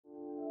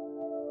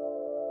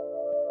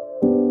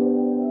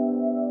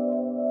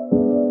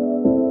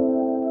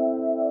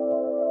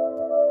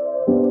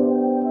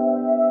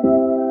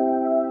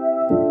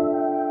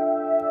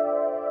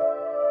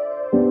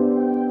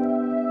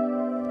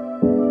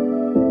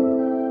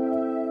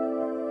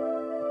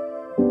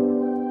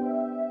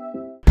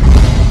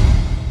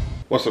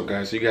What's up,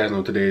 guys? So you guys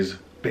know today's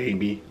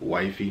baby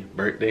wifey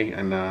birthday,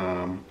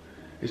 and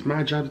it's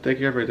my job to take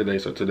care of her today.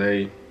 So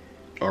today,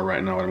 or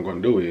right now, what I'm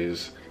going to do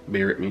is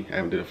bear with me. I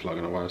haven't did a vlog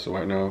in a while, so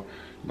right now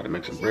I'm about to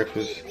make some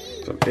breakfast,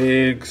 some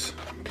eggs,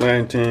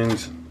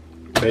 plantains,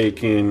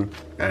 bacon,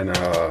 and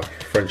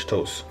French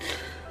toast.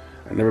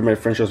 I never made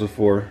French toast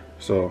before,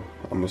 so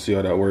I'm gonna see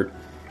how that works.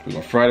 We're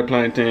gonna fry the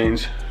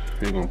plantains.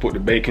 We're gonna put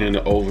the bacon in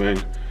the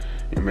oven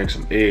and make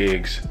some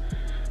eggs,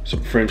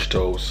 some French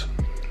toast.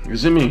 You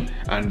see me?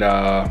 And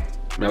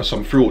we have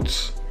some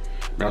fruits.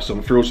 We have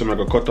some fruits I'm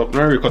gonna cut up. I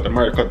already cut them,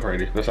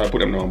 already. That's how I put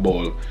them in a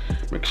bowl.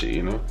 Make sure,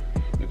 you know,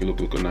 make it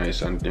look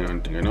nice and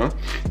thing, you know.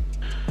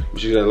 Make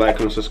sure you like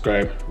and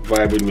subscribe,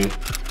 vibe with me.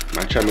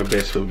 I try my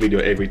best for video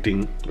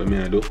everything what me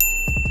I do.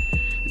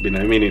 It's been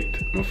a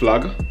minute, my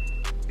vlog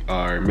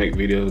or make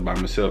videos by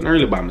myself. Not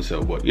really by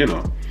myself, but you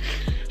know,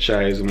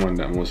 Shy is the one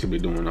that wants to be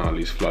doing all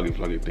these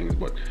vloggy things.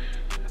 But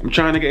I'm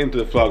trying to get into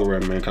the vlog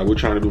realm, man, cause we're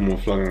trying to do more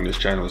vlogging on this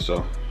channel.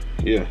 So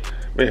yeah,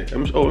 let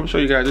me show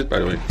you guys this, by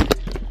the way.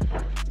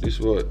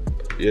 This was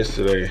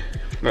yesterday,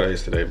 not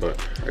yesterday, but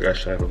I got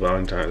shot for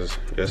Valentine's.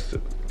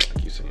 Yesterday, I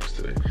keep saying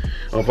yesterday.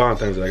 On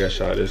Valentine's I got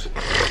shot. This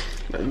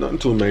nothing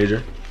too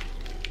major.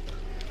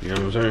 You know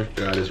what I'm saying?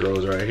 Got this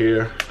rose right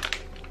here.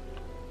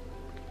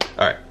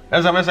 All right,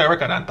 that's how I'm gonna say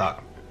record and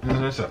talk.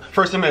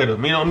 First thing I do,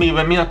 when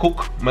me I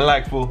cook, I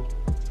like to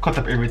cut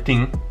up everything.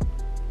 You know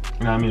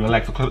what I mean? I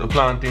like to cut up the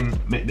plantain,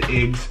 make the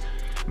eggs,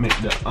 make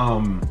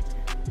the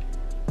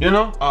you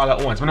know, all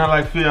at once. When I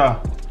like to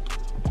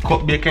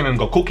cut bacon and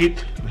go cook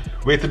it,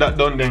 wait till that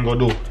done, then go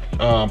do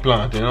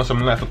plantain. You know, so I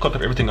like to cut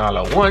up everything all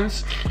at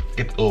once,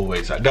 get it over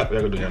with. So that's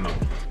what I do, you know.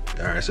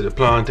 Alright, so the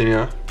plantain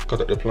here, cut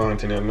up the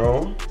plantain here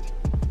now.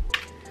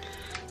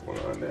 Hold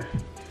on there.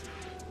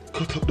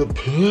 Cut up the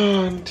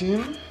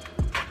plantain.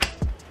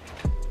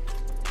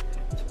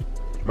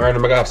 Man,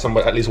 I'm gonna have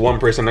somebody, at least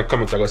one person in the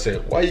comments, I gonna say,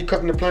 why are you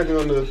cutting the plantain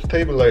on the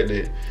table like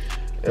that?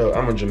 Yo,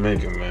 I'm a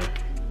Jamaican, man.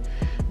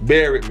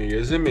 Bear with me,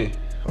 you see me?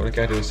 Oh, they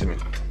can't even see me.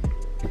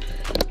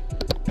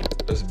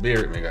 Just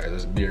bear with me, guys.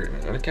 Just bear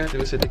with me. I can't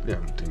even see the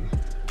damn thing.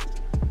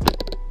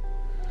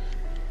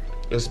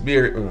 Just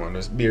bear with me, man.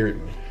 Just bear with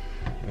me.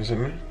 You see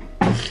me?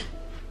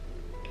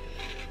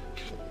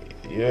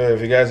 Yeah,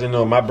 if you guys didn't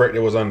know, my birthday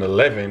was on the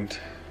 11th.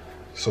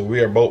 So we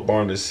are both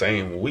born the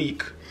same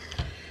week.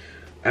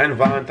 And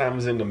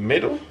Valentine's in the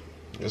middle.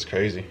 That's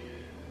crazy.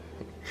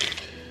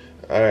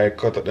 Alright,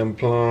 cut up them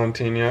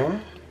plantain,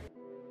 yeah.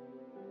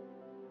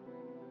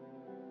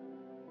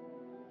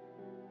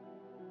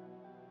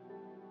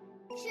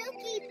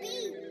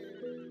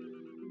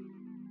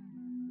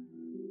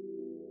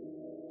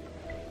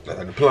 That's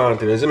like the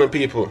planting, isn't it,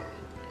 people?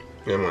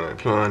 Yeah, man,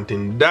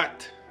 planting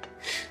that.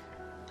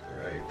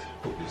 Alright,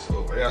 put this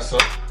over here, so.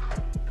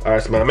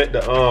 Alright, so man, I make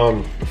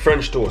the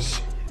French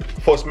toast.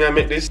 First, I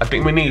make this. I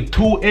think we need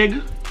 2 egg.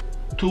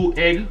 2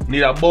 egg.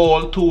 Need a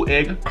bowl, 2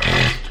 egg.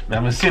 I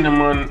have a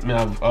cinnamon, I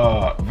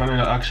have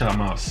vanilla extract,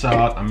 I have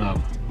salt, I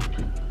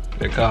have,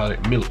 they call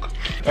it milk.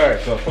 Alright,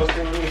 so first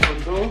thing I need to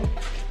do,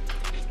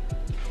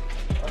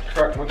 I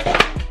crack my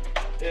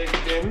egg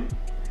in.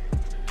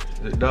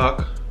 Is it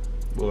dark?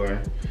 Boy,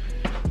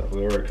 that's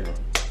what working.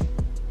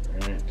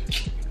 Alright.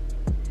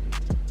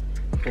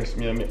 First,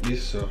 I make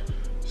this so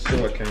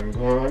I can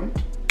go on.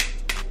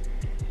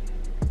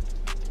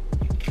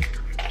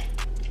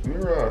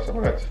 Mirror, some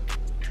of that.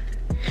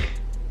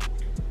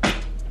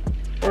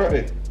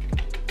 Alright.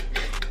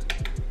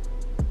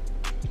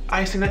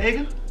 Ice in the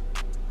egg?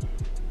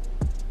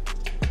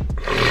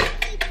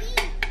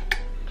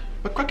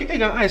 But crack the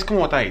egg and ice come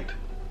out tight.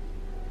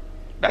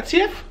 That's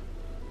safe?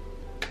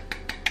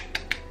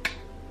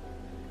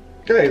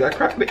 Guys, I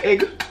cracked the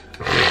egg.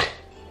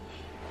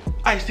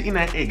 Ice in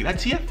that egg,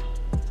 that's safe?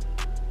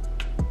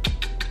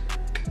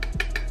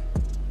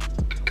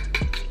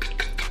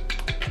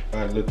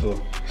 Add a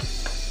little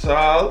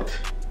salt.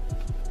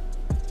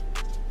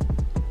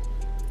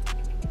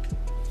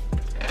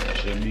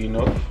 Should be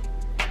enough.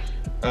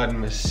 Add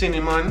my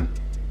cinnamon.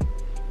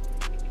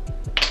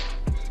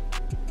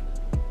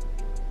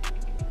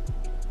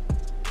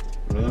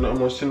 I don't know how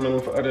much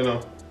cinnamon for adding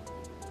now.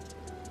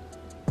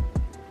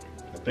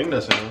 I think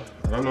that's enough.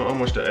 I don't know how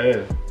much to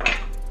add.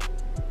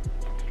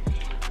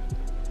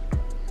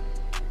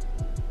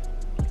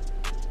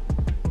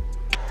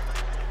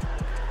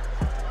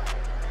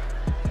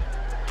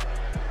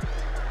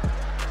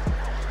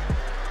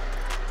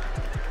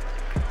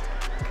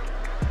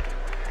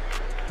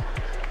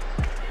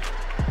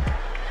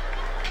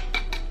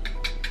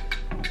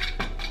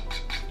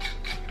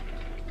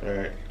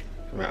 Alright,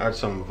 I'm gonna add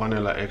some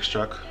vanilla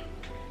extract.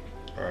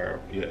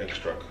 Or yeah,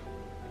 extract.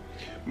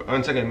 But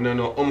once again, I don't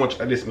know how much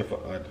of this I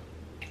add.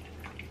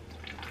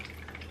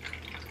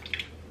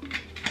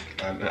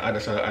 And I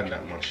just add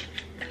that much.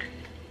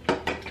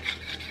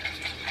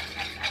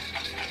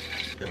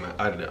 Then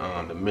I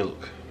add the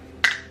milk.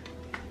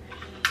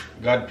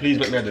 God, please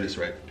make me do this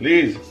right.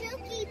 Please.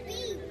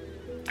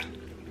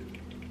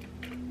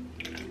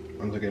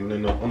 Once again, I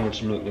don't know how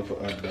much milk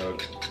I add,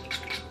 dog.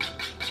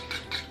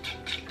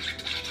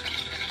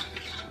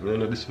 I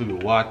know this will be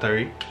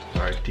watery.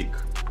 or thick.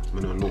 I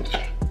don't know.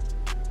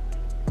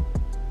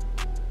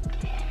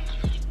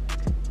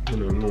 I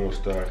don't know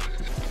star.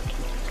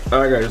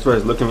 Alright guys, that's what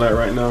it's looking like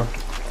right now.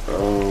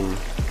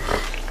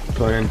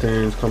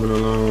 Plantains coming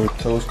along,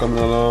 toast coming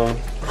along.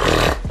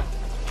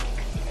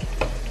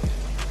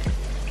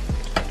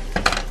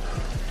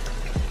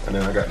 And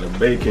then I got the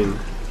bacon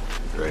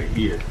right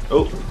here.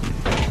 Oh,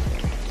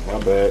 my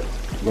bad.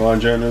 Go on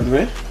journey with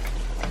me.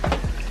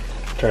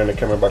 Turn the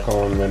camera back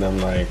on when I'm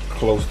like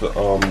close to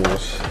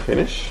almost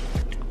finished.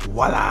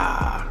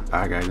 Voila!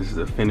 Alright guys, this is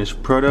the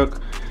finished product.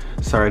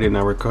 Sorry I did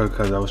not record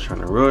because I was trying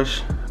to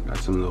rush. Got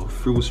some little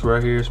fruits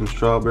right here, some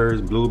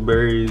strawberries,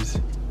 blueberries,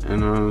 you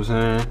know what I'm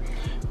saying?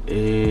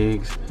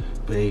 Eggs,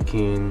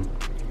 bacon,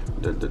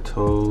 the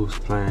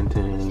toast,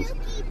 plantains,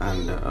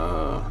 and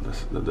the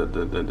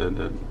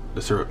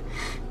syrup.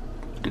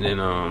 And then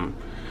I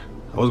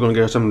was gonna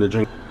get her something to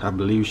drink. I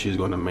believe she's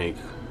gonna make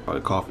all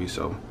the coffee,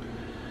 so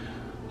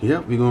yeah,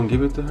 we're gonna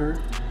give it to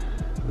her.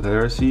 Let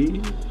her see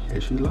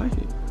if she like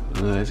it.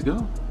 Let's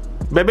go.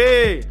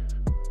 Baby!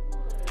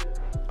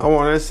 I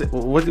wanna say,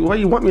 why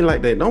you want me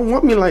like that? Don't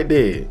want me like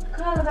that.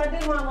 Cause I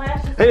did my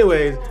lashes.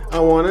 Anyways, I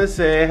wanna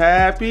say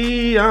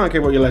happy, I don't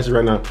care about your lashes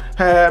right now.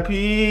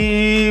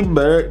 Happy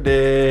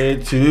birthday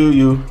to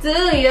you.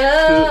 To you.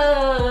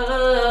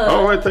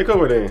 Oh, wait, take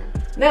over then.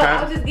 No,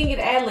 I was just giving you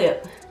the ad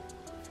lib.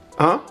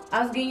 Huh?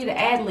 I was giving you the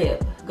ad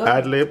lib. Go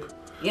Ad lib?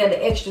 Yeah,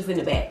 the extras in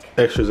the back.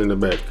 Extras in the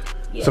back.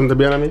 Yeah. Something to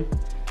be on me?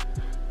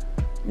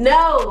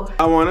 No.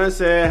 I wanna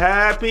say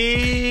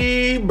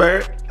happy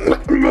birthday.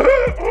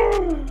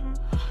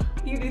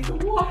 You need some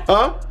water.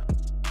 Huh?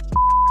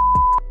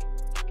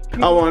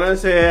 I wanna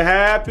say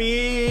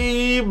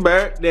happy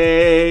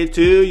birthday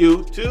to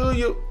you,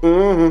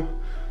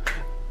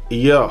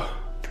 Yeah,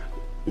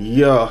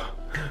 yeah.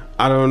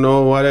 I don't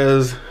know what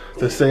else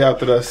to say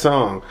after that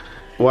song.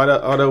 What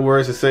other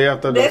words to say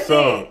after the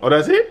song? It. Oh,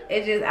 that's it?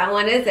 It's just I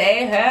wanna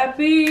say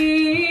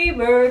happy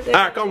birthday.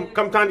 Alright,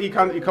 come time to eat,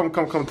 come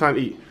time to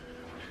eat.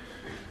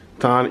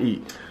 Time to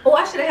eat. Oh,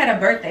 I should have had a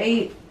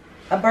birthday.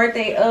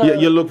 Yeah,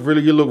 you look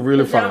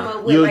really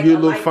fine. You like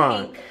look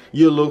fine. Pink.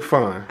 You look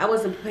fine. I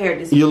wasn't prepared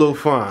this You look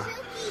fine.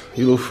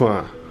 You look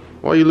fine.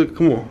 Why you look?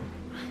 Come on.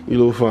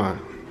 You look fine.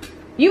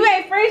 You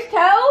made French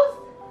toast?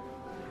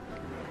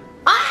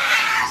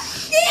 Ah,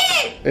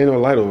 shit! Ain't no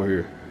light over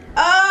here.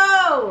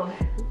 Oh.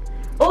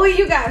 Oh,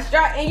 you got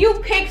and you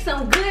picked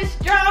some good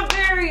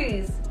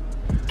strawberries.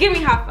 Give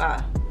me high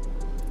five.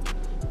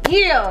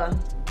 Yeah.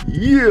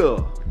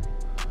 Yeah.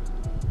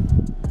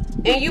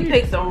 And you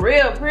picked some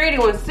real pretty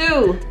ones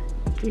too.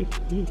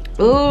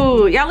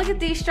 Ooh, y'all look at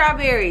these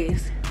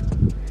strawberries.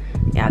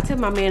 Y'all tell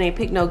my man ain't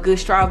picked no good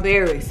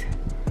strawberries.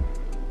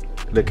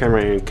 The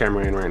camera ain't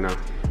right now.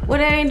 What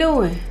it ain't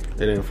doing?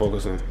 It ain't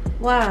focusing.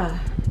 Why?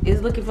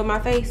 It's looking for my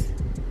face.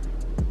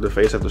 The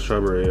face of the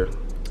strawberry, yeah.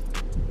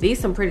 These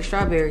some pretty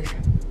strawberries.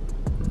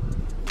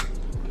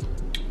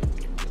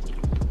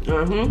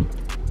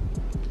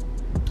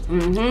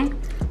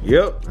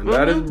 Yep, and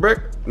that is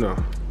breakfast. No,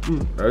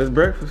 that is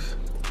breakfast.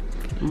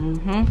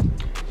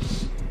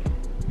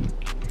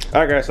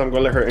 Alright guys, so I'm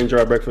gonna let her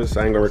enjoy breakfast.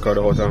 I ain't gonna record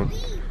the whole time.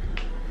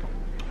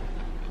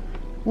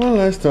 One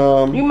last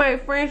time. You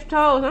made French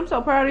toast. I'm so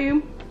proud of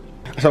you.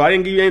 So I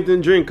didn't give you anything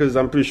to drink because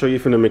I'm pretty sure you're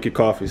finna make your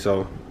coffee,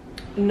 so.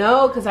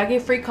 No, because I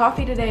get free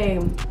coffee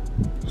today.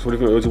 So what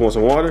do you want,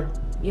 some water?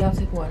 Yeah, I'll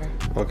take water.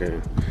 Okay.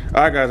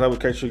 Alright guys, I will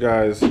catch you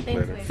guys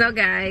later. So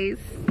guys,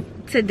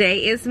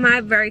 today is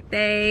my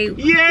birthday.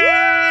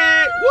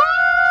 Yay! Woo!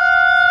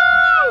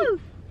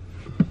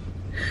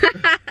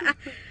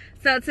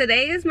 So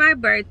today is my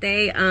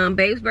birthday.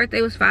 Babe's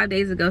birthday was 5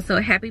 days ago,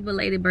 so happy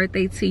belated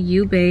birthday to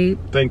you, babe.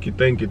 Thank you,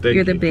 thank you, thank you.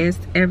 You're the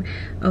best ever.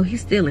 Oh,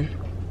 he's stealing.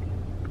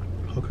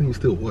 How can you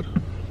steal water?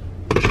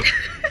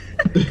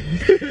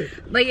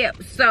 But yeah,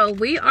 so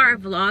we are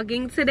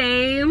vlogging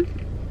today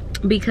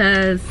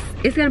because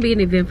it's gonna be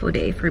an eventful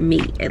day for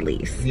me, at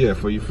least. Yeah,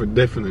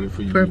 definitely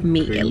for you. For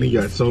me, at least.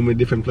 You got so many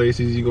different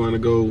places you're gonna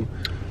go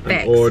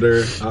and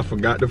order. I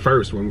forgot the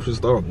first one, which was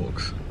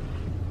Starbucks.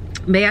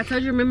 Babe, I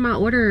told you, remember my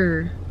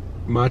order.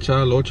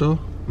 Matcha locho,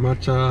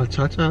 matcha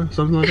cha-cha,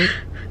 something like that.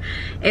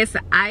 It's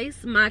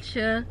iced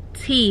matcha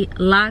tea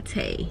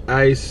latte.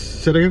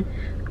 Say it again.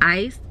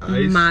 Iced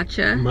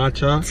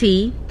matcha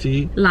tea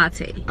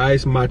latte.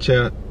 Iced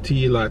matcha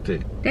tea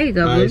latte. There you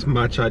go, boo. Iced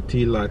matcha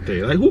tea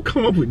latte. Like, who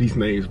come up with these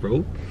names,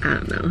 bro? I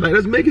don't know. Like,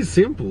 let's make it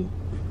simple.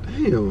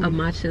 Damn. A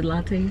matcha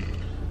latte.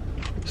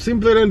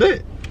 Simpler than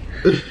that.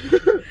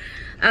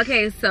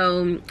 Okay,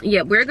 so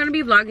yeah, we're gonna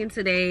be vlogging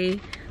today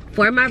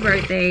for my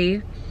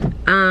birthday.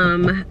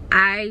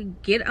 I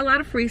get a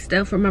lot of free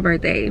stuff for my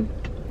birthday.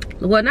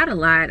 Well, not a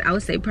lot. I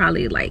would say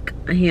probably like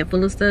a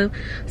handful of stuff.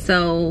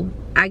 So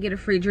I get a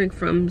free drink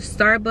from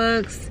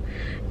Starbucks,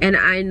 and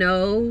I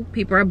know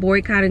people are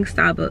boycotting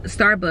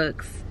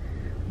Starbucks,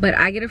 but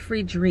I get a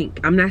free drink.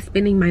 I'm not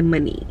spending my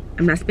money.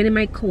 I'm not spending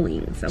my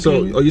coins. Okay?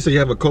 So, oh, you say you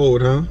have a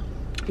code, huh?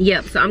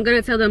 Yep. So I'm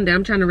gonna tell them that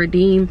I'm trying to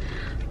redeem.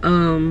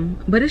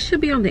 But it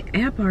should be on the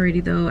app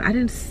already though. I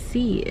didn't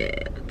see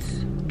it.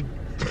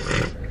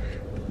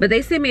 But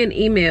they sent me an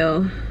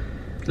email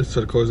It's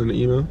the code's in the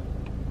email?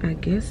 I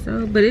guess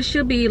so. But it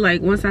should be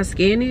like once I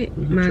scan it.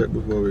 We can check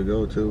before we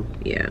go too.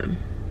 Yeah.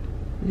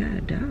 You got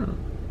a dog.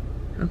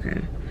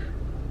 Okay.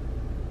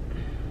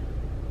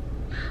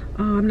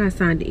 Oh, I'm not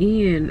signed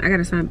in. I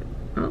gotta sign.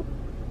 Oh.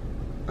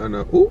 I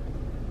know. Ooh.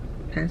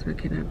 Password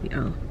cannot be.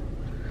 Oh.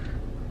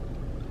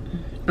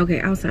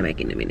 Okay, I'll sign back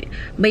in a minute.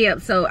 But yeah,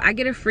 so I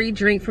get a free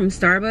drink from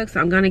Starbucks.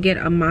 I'm gonna get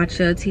a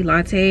matcha tea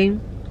latte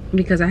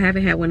because I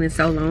haven't had one in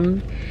so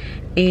long.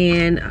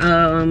 And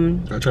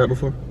I tried it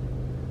before.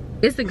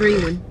 It's the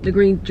green one, the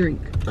green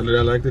drink. I did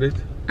I liked it.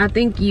 I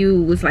think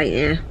you was like,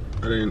 eh.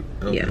 I didn't.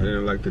 Okay, Yeah. I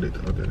didn't like it.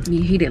 Okay.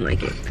 He didn't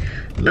like it.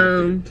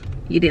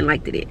 You didn't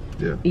like it.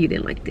 Yeah. You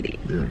didn't like it.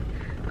 Yeah.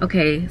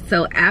 Okay,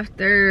 so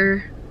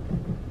after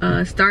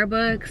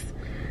Starbucks,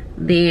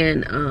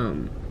 then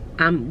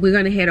we're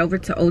gonna head over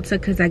to Ulta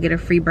because I get a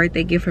free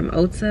birthday gift from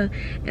Ulta,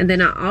 and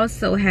then I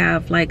also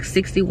have like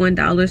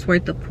 $61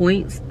 worth of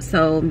points.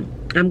 So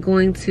I'm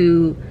going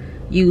to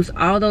use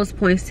all those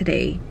points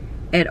today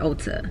at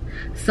Ulta.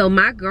 So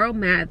my girl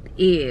math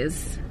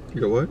is.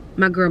 You got what?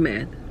 My girl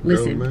math.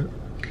 Listen. Girl math?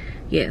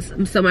 Yes.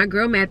 So my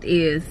girl math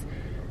is,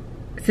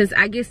 since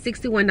I get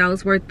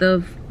 $61 worth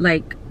of,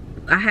 like,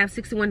 I have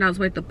 $61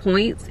 worth of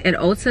points at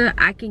Ulta,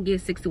 I can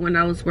get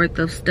 $61 worth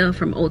of stuff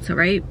from Ulta,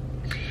 right?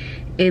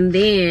 And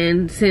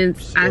then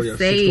since I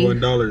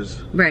saved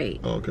 $61. Right.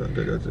 Oh,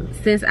 okay, gotcha.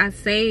 Since I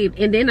saved,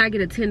 and then I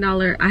get a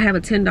 $10, I have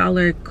a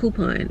 $10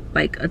 coupon,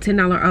 like a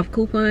 $10 off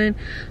coupon.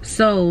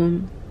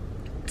 So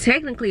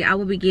technically I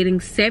will be getting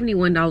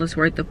 $71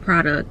 worth of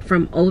product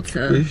from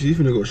Ulta. You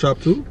finna go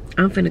shop too?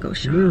 I'm finna go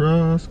shop.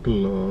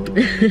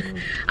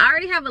 I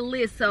already have a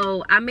list,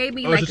 so I may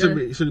be like it should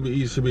be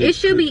easy. It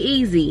should be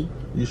easy.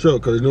 You sure?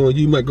 Cause you know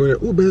you might go here.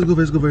 Oh,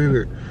 let's go over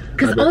here.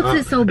 Cause Ulta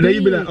is so big. And then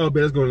you be like, oh,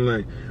 let's go in the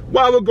line.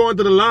 While we're going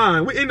to the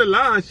line, we're in the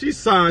line. She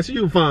signed. She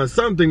will find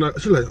something like.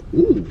 She like,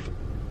 ooh.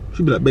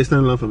 She be like, babe,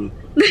 stand in line for me.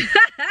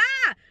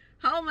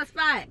 Hold my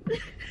spot.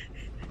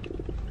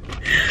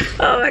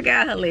 Oh my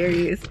god,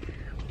 hilarious.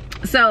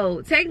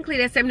 So technically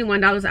that's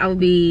 $71 I would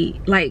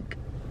be like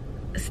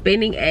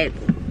spending at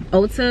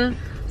Ulta.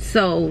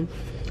 So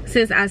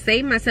since I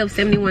saved myself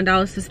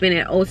 $71 to spend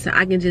at Ulta,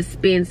 I can just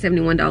spend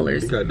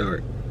 $71. It got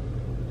dark.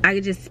 I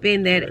can just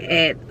spend that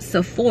at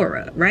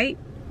Sephora, right?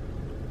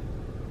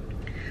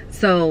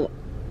 So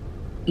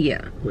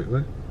yeah. Wait,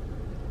 what?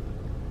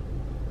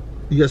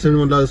 You got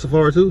 $71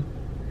 Sephora too?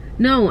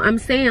 No, I'm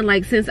saying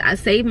like since I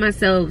saved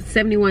myself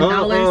 $71,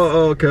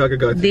 okay,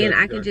 got you. Then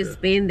I can just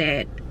spend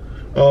that.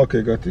 Oh,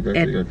 okay, got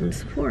you.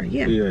 Sephora,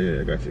 yeah.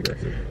 Yeah, got you.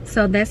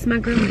 So that's my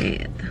girl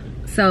math.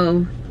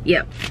 So,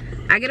 yep.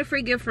 I get a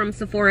free gift from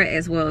Sephora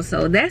as well.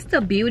 So that's the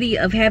beauty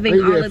of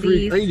having all of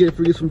these. And you get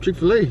free gifts from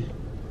Chick-fil-A.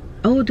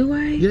 Oh, do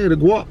I? Yeah, the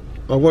guac.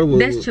 Or what was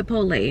That's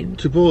Chipotle.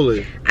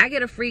 Chipotle. I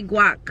get a free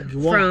guac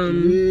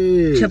from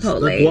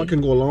Chipotle. That guac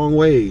can go a long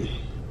way.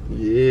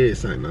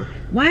 Yes, I know.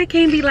 Why it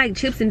can't be like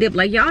chips and dip?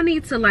 Like y'all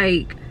need to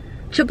like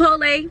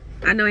Chipotle.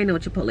 I know ain't no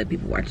Chipotle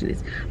people watching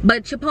this,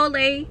 but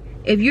Chipotle,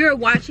 if you're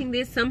watching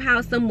this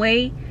somehow, some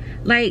way,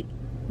 like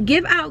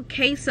give out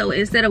queso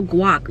instead of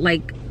guac.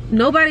 Like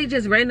nobody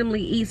just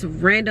randomly eats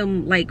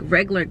random like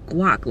regular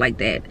guac like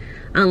that,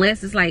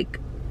 unless it's like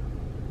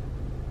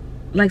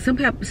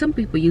some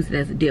people use it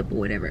as a dip or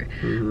whatever.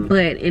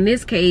 But in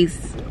this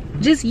case,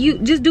 just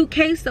do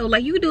queso.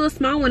 Like you can do a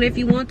small one if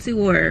you want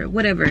to or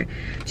whatever.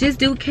 Just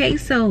do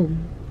queso.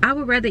 I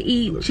would rather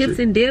eat chips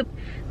and dip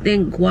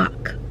than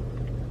guac.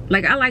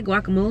 Like I like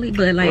guacamole,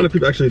 but like a lot of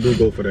people actually do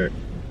go for that.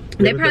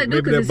 They probably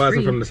do because it's free. Buy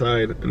some from the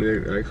side and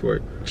they ask for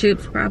it.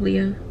 Chips probably,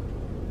 yeah.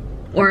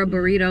 Or a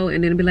burrito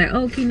and then be like,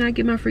 oh, can I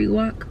get my free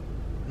guac?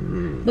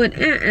 But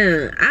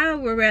I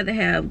would rather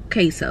have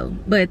queso.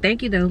 But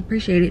thank you though,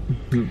 appreciate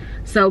it.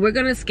 So we're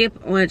gonna skip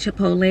on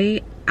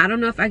Chipotle. I don't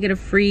know if I get a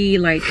free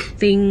like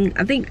thing.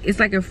 I think it's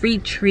like a free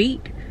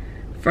treat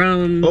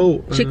from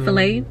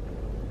Chick-fil-A.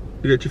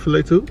 You got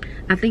Chick-fil-A too?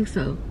 I think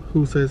so.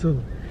 Who says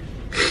so?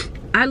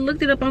 I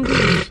looked it up on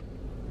Google.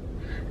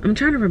 I'm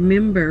trying to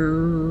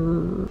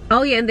remember.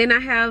 Oh yeah, and then I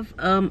have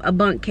a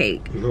bundt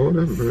cake. Oh,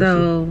 that's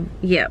so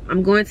yeah,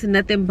 I'm going to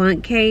Nothing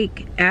Bundt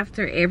Cake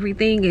after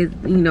everything is,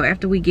 you know,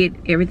 after we get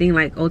everything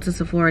like Ulta,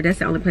 Sephora. That's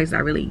the only place I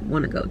really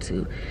want to go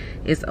to.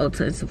 It's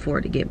Ulta and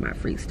Sephora to get my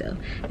free stuff.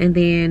 And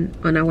then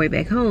on our way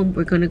back home,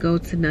 we're gonna go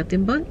to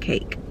Nothing Bundt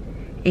Cake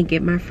and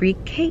get my free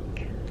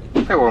cake.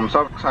 Hey, well,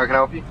 how can I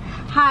help you?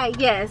 Hi,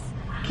 yes.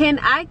 Can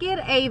I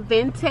get a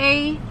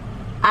venti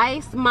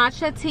iced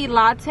matcha tea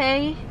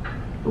latte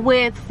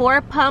with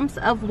 4 pumps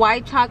of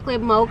white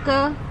chocolate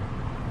mocha,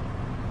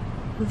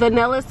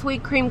 vanilla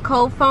sweet cream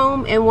cold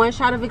foam, and 1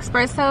 shot of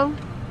espresso?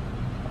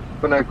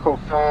 Vanilla cold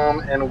foam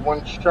and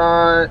 1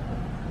 shot.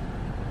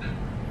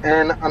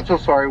 And I'm so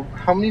sorry,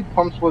 how many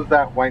pumps was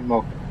that white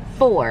mocha?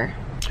 4.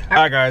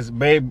 Alright guys,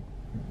 babe.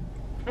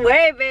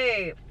 Wait,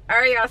 babe.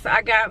 Alright y'all, so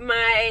I got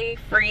my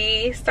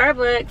free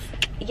Starbucks.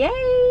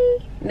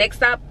 Yay! Next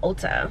stop,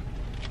 Ulta.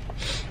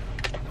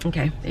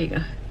 Okay, there you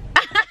go.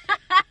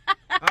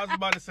 I was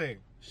about to say,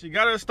 she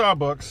got her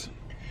Starbucks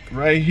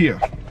right here.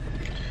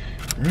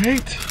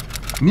 Right?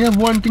 Me have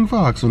one thing for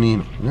ask,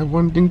 Sunil. Me have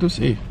one thing to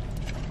say.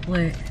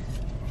 What?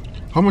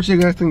 How much you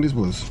guys think this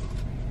was?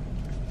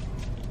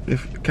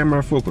 If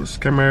camera focus,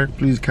 camera,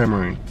 please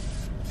camera in.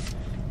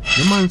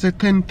 The man said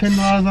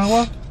 $10 on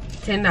what?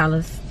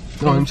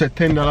 $10. No, he said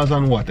 $10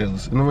 on what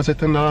else? You know, I said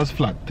 $10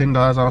 flat,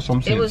 $10 or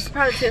something. It was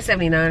probably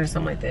 $10.79 or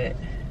something like that.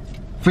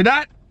 For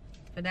that?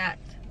 For that.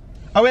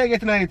 How are you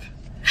getting it?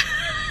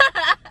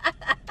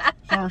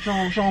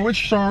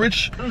 so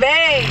rich.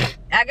 Babe,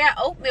 I got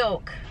oat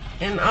milk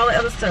and all the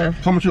other stuff.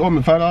 How much you owe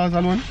me? $5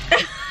 on one?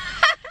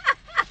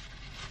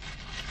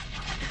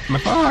 My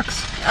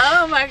fox.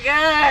 Oh my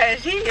gosh,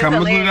 he is Come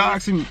hilarious.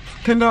 asking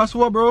 $10 for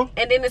what, bro?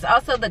 And then it's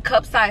also the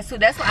cup size too.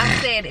 That's why I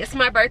said it's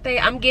my birthday.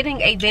 I'm getting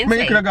a venti. Man,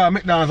 you could have got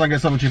McDonald's and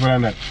get something cheaper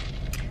than that.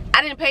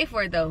 I didn't pay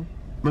for it though.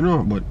 I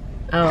know, but.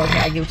 Oh, okay,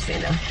 I get what you're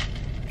saying though.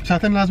 So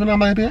 $10 when I'm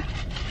like here?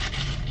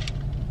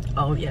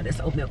 Oh yeah, this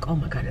oat milk. Oh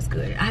my god, it's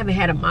good. I haven't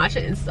had a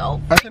matcha in so.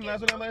 $10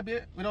 when I'm like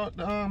here without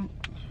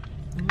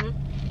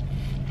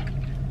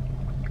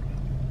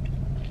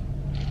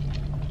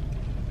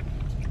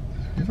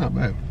It's not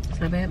bad. It's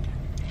not bad.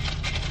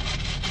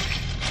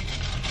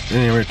 It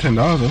ain't really $10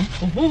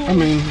 though. I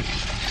mean,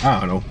 I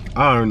don't know.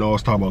 I don't know how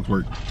Starbucks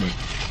work. But.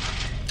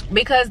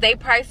 Because they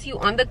price you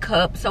on the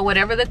cup, so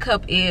whatever the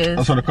cup is.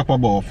 I saw the cup I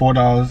bought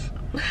 $4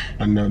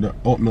 and the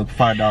oat milk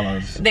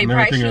 $5. They and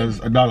price everything you, is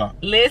 $1.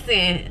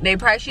 Listen, they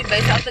price you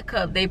based off the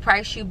cup. They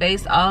price you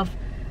based off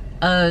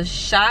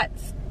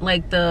shots,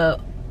 like the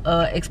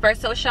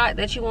espresso shot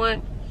that you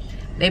want.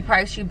 They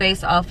price you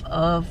based off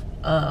of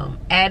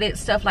added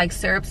stuff like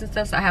syrups and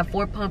stuff. So I have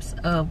 4 pumps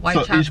of white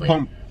chocolate. So each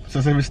pump,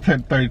 so say it's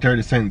 10,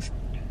 30 cents,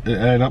 it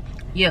add up?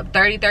 Yep,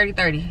 30.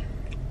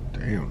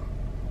 Damn.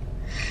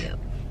 Yep.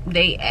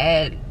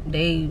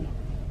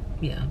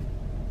 Yeah.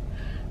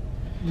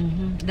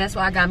 That's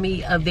why I got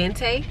me a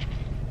venti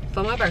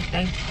for my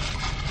birthday.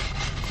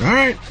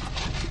 Alright.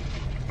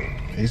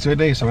 It's your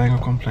day, so I ain't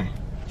gonna complain.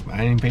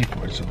 I didn't pay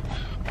for it, so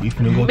we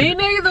finna go. Me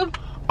neither.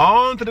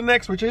 On to the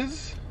next, which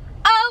is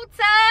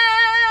Ulta.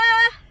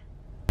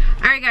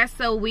 Alright guys,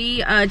 so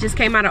we just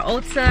came out of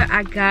Ulta.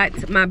 I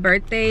got my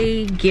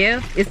birthday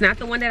gift. It's not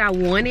the one that I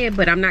wanted,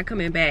 but I'm not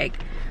coming back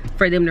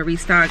for them to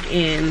restock.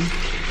 And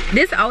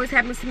this always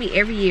happens to me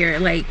every year.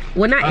 Like,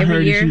 well, not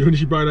every year. When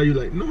she brought it out, you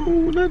like, no,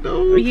 not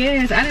those.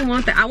 Yes, I didn't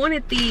want that. I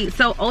wanted the,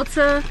 so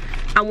Ulta,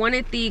 I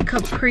wanted the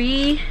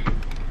Capri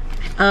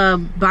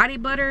body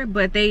butter,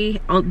 but they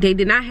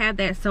did not have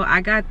that. So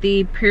I got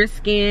the Pure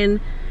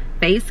Skin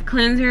face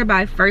cleanser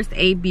by First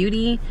Aid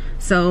Beauty.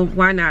 So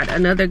why not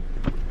another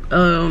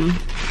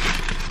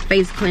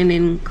face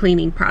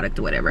cleaning product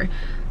or whatever.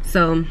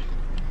 So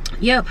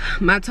yep,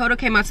 my total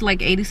came out to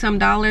like $80 some,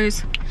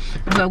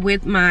 but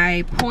with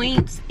my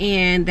points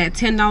and that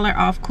 $10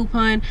 off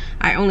coupon,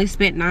 I only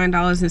spent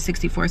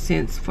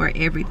 $9.64 for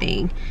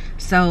everything.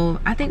 So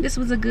I think this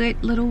was a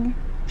good little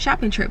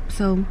shopping trip.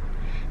 So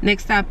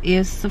next stop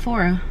is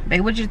Sephora.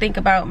 Babe, what did you think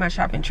about my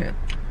shopping trip?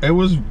 It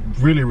was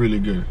really, really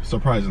good,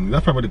 surprisingly.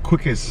 That's probably the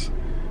quickest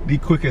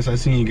I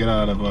seen you get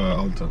out of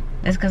Ulta.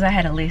 That's because I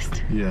had a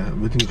list. Yeah,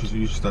 we think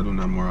you should start doing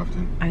that more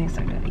often. I need to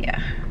start doing it,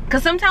 yeah.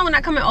 Because sometimes when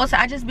I come in Ulta,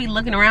 I just be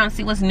looking around,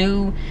 see what's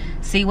new,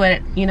 see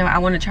what, you know, I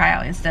want to try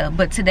out and stuff.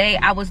 But today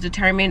I was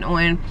determined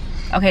on,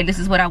 okay, this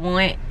is what I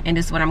want and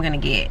this is what I'm going to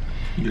get.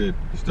 Good.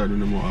 Start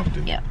doing it more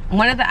often. Yeah.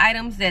 One of the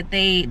items that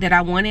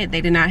I wanted,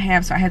 they did not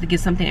have, so I had to get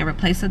something in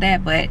replace of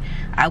that. But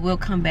I will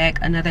come back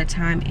another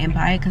time and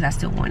buy it because I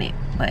still want it.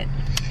 But,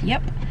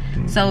 yep.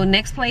 So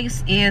next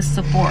place is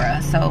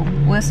Sephora. So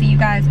we'll see you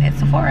guys at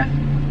Sephora.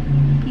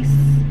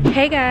 Peace.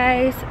 Hey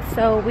guys,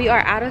 so we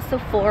are out of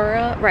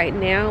Sephora right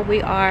now.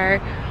 We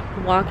are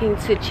walking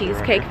to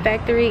Cheesecake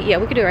Factory. Yeah,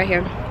 we could do it right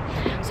here.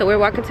 So we're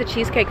walking to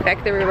Cheesecake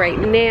Factory right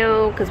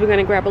now because we're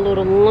gonna grab a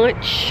little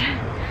lunch.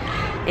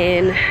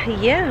 And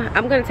yeah,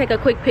 I'm gonna take a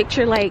quick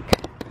picture.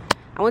 Like,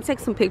 I want to take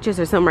some pictures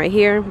or something right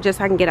here just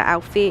so I can get an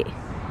outfit,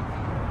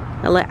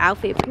 a little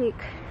outfit pic,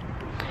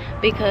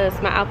 because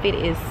my outfit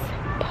is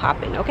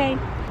popping. Okay.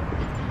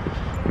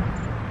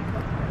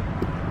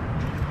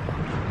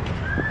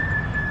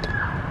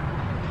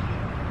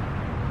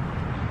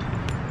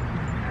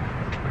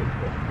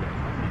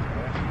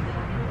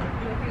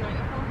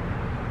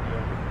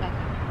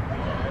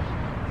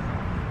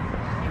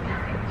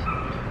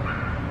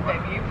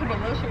 Baby, you put a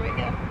lotion right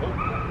there.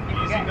 Can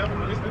you see that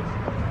from a distance?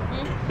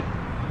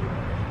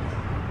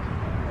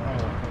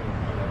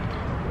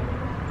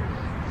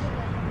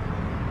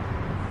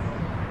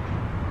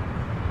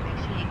 Make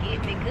sure you get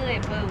me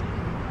good, boo.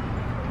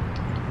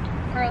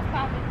 Curls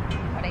popping,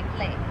 or they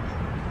flat?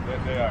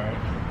 They are, right?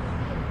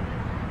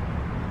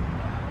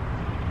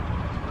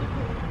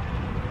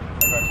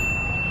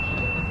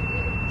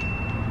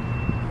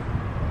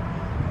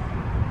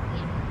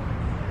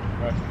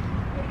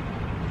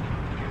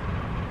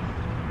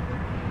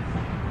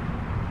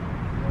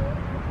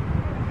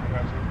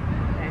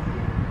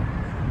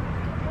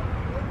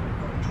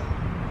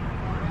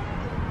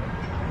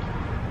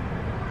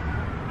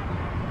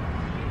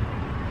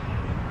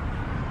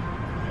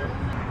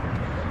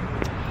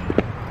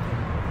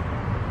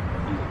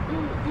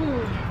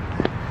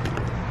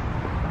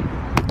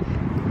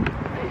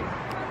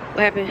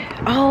 What happened?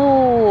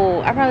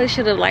 Oh, I probably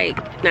should have like,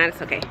 nah,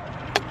 it's okay.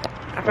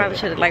 I probably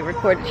should have like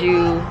recorded you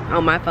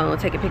on my phone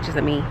taking pictures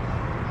of me.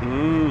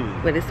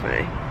 But it's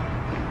fine.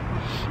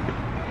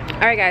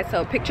 All right, guys,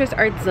 so pictures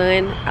are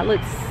done. I look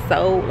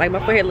so, like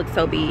my forehead looks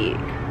so big.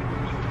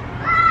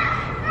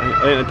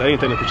 I ain't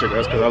taking a picture,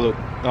 guys, because I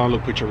don't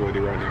look picture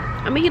worthy right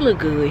now. I mean, he look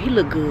good. He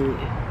look good.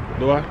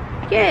 Do I?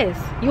 Yes.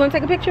 You want to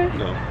take a picture?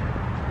 No.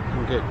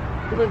 I'm good.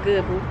 You look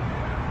good, boo.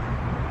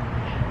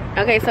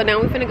 Okay, so now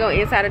we're finna go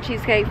inside of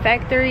Cheesecake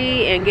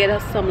Factory and get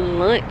us some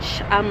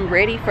lunch. I'm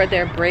ready for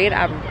their bread.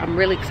 I'm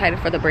really excited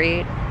for the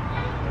bread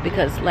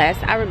because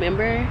last I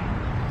remember,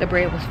 the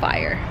bread was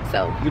fire.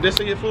 So. Did they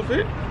say your full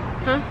fit?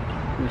 Huh?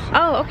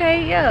 Oh,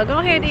 okay, yeah. Go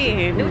ahead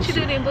then. Do what you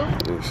do then, boo.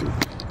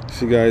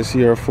 See, guys,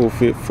 here our full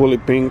fit, fully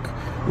pink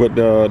with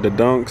the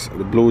dunks,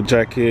 the blue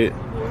jacket.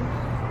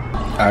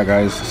 Alright,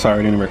 guys, sorry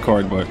I didn't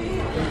record, but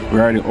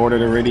we already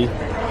ordered already.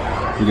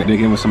 They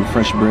gave us some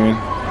fresh bread.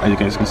 As you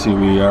guys can see,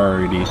 we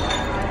already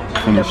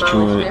finished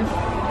through it.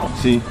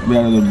 See, we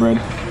added the bread.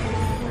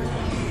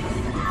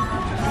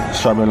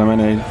 Strawberry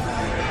lemonade.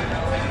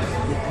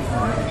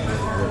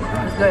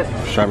 Good.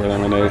 Strawberry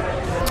lemonade.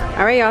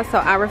 All right, y'all, so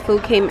our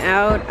food came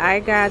out.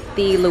 I got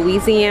the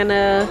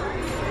Louisiana,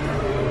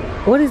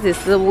 what is this?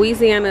 The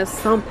Louisiana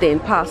something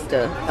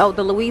pasta. Oh,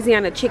 the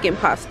Louisiana chicken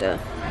pasta.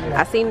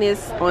 I seen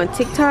this on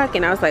TikTok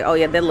and I was like, oh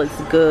yeah, that looks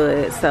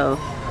good. So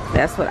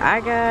that's what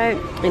I got.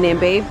 And then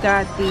babe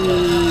got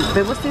the,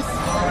 babe, what's this?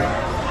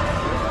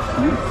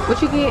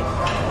 What you get?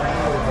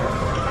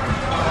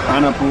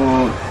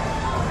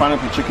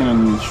 Pineapple chicken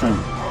and shrimp.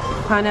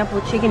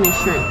 Pineapple chicken and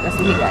shrimp. That's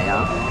what he got,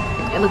 y'all.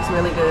 It looks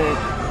really good.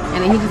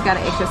 And then he just got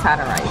an extra side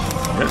of rice.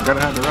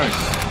 Gotta have the rice.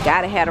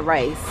 Gotta have the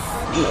rice.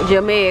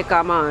 Jamaica,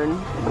 come on.